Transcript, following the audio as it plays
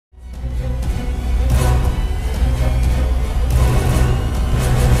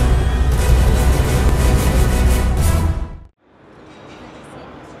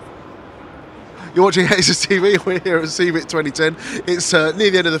You're watching Hexus TV. We're here at CeBIT 2010. It's near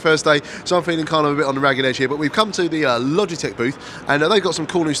the end of the first day, so I'm feeling kind of a bit on the ragged edge here. But we've come to the Logitech booth, and they've got some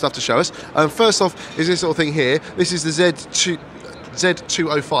cool new stuff to show us. First off is this little thing here. This is the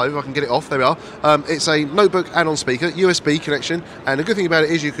Z205, if I can get it off, there we are. It's a notebook add-on speaker, USB connection, and the good thing about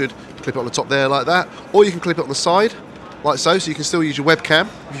it is you could clip it on the top there like that, or you can clip it on the side, like so you can still use your webcam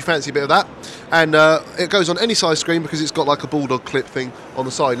if you fancy a bit of that. And it goes on any size screen because it's got like a bulldog clip thing on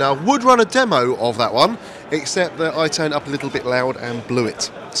the side. Now, I would run a demo of that one, except that I turned up a little bit loud and blew it.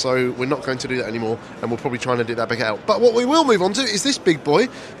 So we're not going to do that anymore, and we'll probably try and edit that back out. But what we will move on to is this big boy.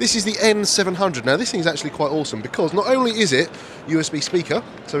 This is the N700. Now, this thing's actually quite awesome because not only is it USB speaker,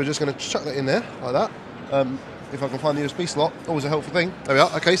 so we're just going to chuck that in there like that. If I can find the USB slot, always a helpful thing. There we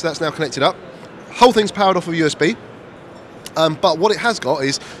are. Okay, so that's now connected up. Whole thing's powered off of USB. But what it has got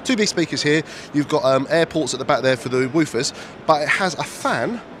is two big speakers here. You've got air ports at the back there for the woofers, but it has a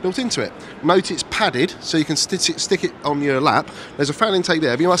fan built into it. Note it's padded, so you can stick it on your lap. There's a fan intake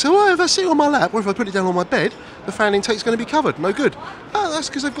there. But you might say, well, if I sit it on my lap, or if I put it down on my bed, the fan intake's going to be covered. No good. That's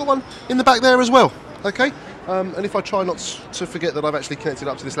because they've got one in the back there as well. Okay? And if I try not to forget that I've actually connected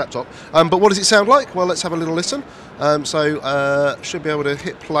up to this laptop. But what does it sound like? Well, let's have a little listen. Should be able to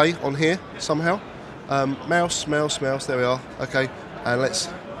hit play on here somehow. Mouse, there we are. Okay, and let's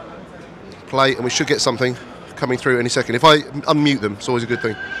play, and we should get something coming through any second. If I unmute them, it's always a good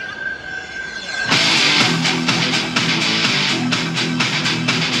thing.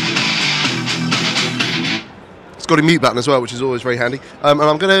 It's got a mute button as well, which is always very handy. And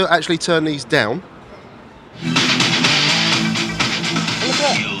I'm going to actually turn these down.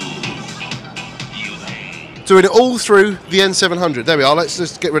 Doing it all through the N700. There we are. Let's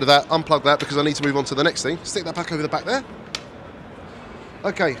just get rid of that, unplug that, because I need to move on to the next thing. Stick that back over the back there.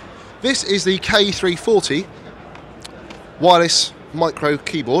 Okay, this is the K340 wireless micro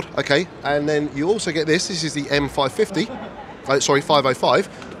keyboard. Okay, and then you also get this. This is the M550. Sorry,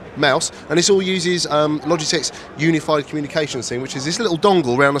 505 mouse, and this all uses Logitech's unified communications thing, which is this little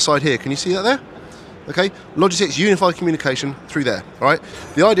dongle around the side here. Can you see that there? Okay, Logitech's unified communication through there, all right?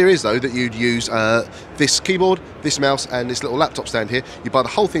 The idea is, though, that you'd use this keyboard, this mouse, and this little laptop stand here. You buy the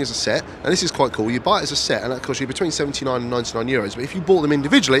whole thing as a set, and this is quite cool. You buy it as a set, and that costs you between 79 and 99 euros. But if you bought them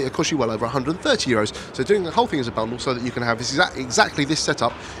individually, it costs you well over 130 euros. So doing the whole thing as a bundle so that you can have this exactly this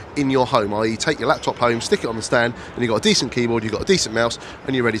setup in your home, i.e. take your laptop home, stick it on the stand, and you've got a decent keyboard, you've got a decent mouse,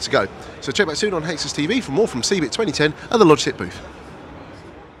 and you're ready to go. So check back soon on Hexus TV for more from CeBIT 2010 at the Logitech booth.